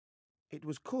It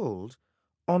was called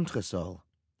Entresol,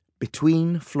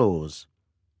 Between Floors.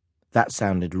 That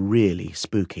sounded really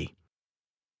spooky.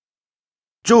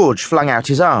 George flung out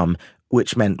his arm,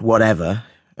 which meant whatever,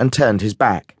 and turned his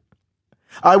back.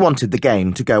 I wanted the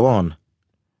game to go on.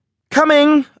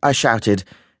 "Coming!" I shouted,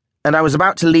 and I was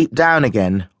about to leap down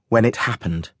again when it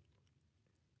happened.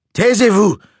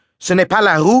 "Taisez-vous! Ce n'est pas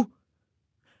la rue!"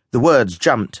 The words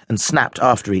jumped and snapped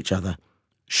after each other.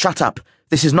 "Shut up!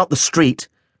 This is not the street!"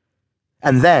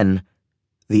 And then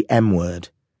the M word,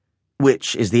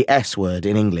 which is the S word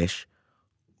in English,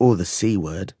 or the C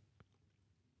word.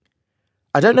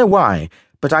 I don't know why,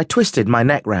 but I twisted my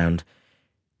neck round.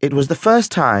 It was the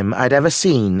first time I'd ever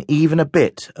seen even a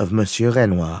bit of Monsieur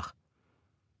Renoir.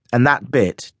 And that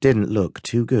bit didn't look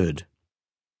too good.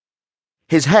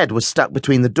 His head was stuck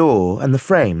between the door and the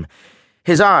frame.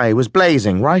 His eye was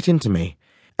blazing right into me,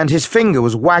 and his finger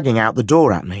was wagging out the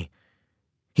door at me.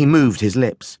 He moved his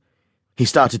lips. He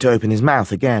started to open his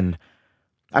mouth again.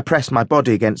 I pressed my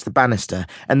body against the banister,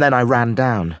 and then I ran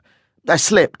down. I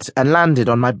slipped and landed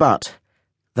on my butt.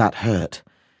 That hurt.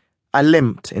 I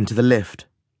limped into the lift.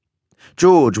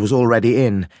 George was already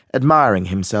in, admiring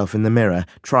himself in the mirror,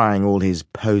 trying all his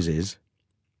poses.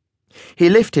 He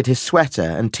lifted his sweater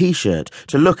and T-shirt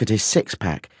to look at his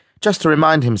six-pack, just to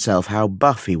remind himself how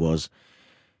buff he was.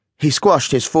 He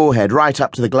squashed his forehead right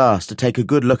up to the glass to take a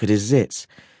good look at his zits.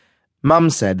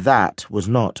 Mum said that was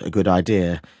not a good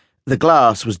idea. The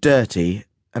glass was dirty,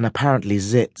 and apparently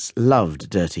zits loved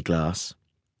dirty glass.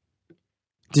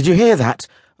 "Did you hear that?"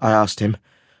 I asked him.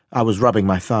 I was rubbing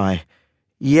my thigh.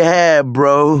 "Yeah,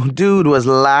 bro, dude was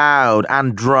loud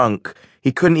and drunk.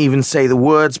 He couldn't even say the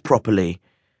words properly."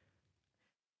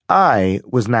 I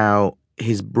was now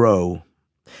his bro,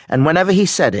 and whenever he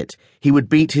said it, he would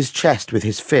beat his chest with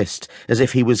his fist as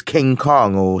if he was King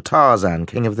Kong or Tarzan,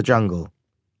 King of the Jungle.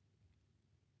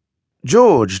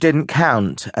 George didn't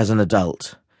count as an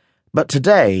adult, but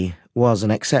today was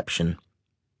an exception.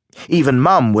 Even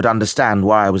Mum would understand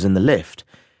why I was in the lift.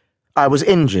 I was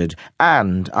injured,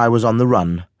 and I was on the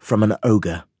run from an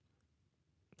ogre.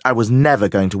 I was never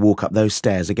going to walk up those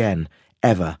stairs again,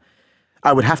 ever.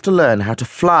 I would have to learn how to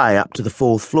fly up to the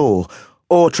 4th floor,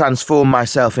 or transform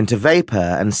myself into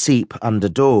vapour and seep under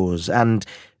doors, and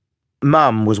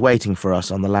Mum was waiting for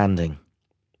us on the landing.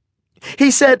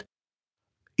 He said,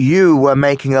 "You were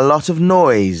making a lot of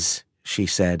noise," she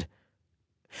said.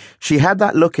 She had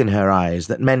that look in her eyes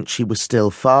that meant she was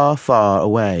still far, far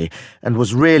away, and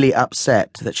was really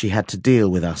upset that she had to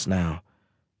deal with us now.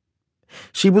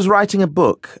 She was writing a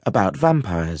book about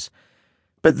vampires,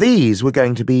 but these were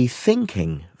going to be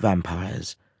thinking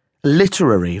vampires,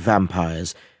 literary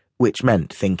vampires, which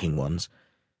meant thinking ones.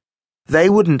 They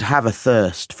wouldn't have a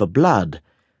thirst for blood.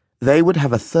 They would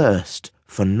have a thirst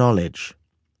for knowledge.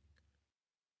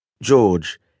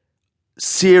 "George,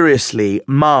 seriously,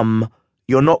 Mum,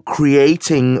 you're not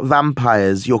creating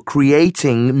vampires, you're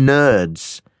creating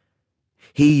nerds."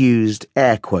 He used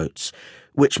air quotes,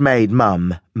 which made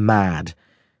Mum mad.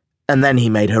 And then he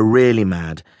made her really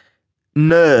mad.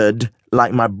 "Nerd,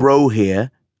 like my bro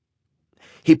here."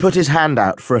 He put his hand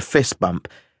out for a fist bump,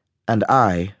 and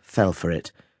I fell for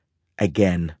it.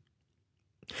 Again.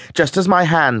 Just as my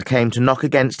hand came to knock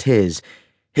against his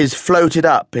floated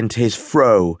up into his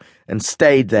fro and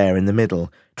stayed there in the middle,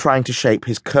 trying to shape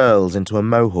his curls into a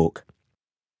mohawk.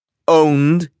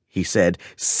 "Owned," he said,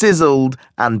 "sizzled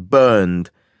and burned."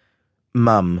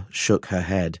 Mum shook her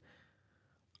head.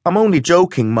 "I'm only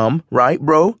joking, Mum, right,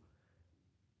 bro?"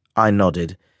 I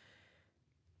nodded.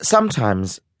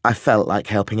 Sometimes I felt like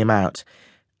helping him out,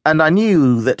 and I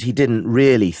knew that he didn't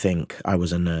really think I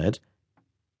was a nerd.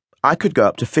 I could go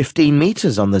up to 15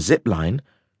 meters on the zip line.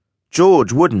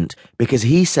 George wouldn't, because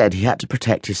he said he had to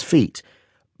protect his feet,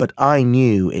 but I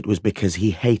knew it was because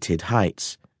he hated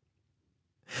heights.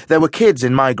 There were kids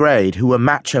in my grade who were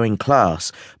macho in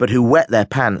class, but who wet their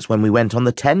pants when we went on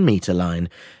the 10-meter line,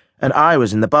 and I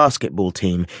was in the basketball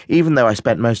team, even though I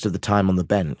spent most of the time on the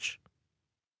bench.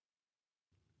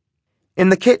 In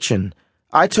the kitchen,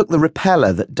 I took the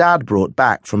repeller that Dad brought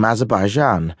back from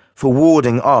Azerbaijan for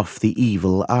warding off the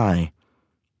evil eye.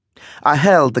 I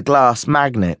held the glass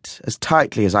magnet as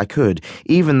tightly as I could,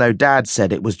 even though Dad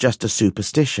said it was just a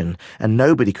superstition and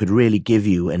nobody could really give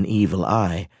you an evil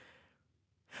eye.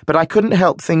 But I couldn't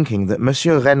help thinking that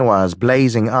Monsieur Renoir's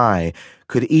blazing eye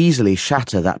could easily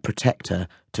shatter that protector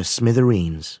to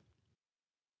smithereens.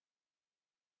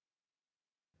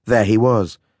 There he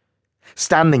was,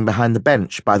 standing behind the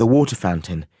bench by the water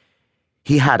fountain.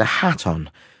 He had a hat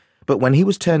on, but when he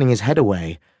was turning his head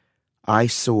away, I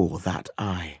saw that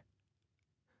eye.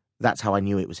 That's how I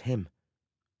knew it was him,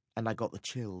 and I got the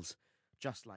chills, just like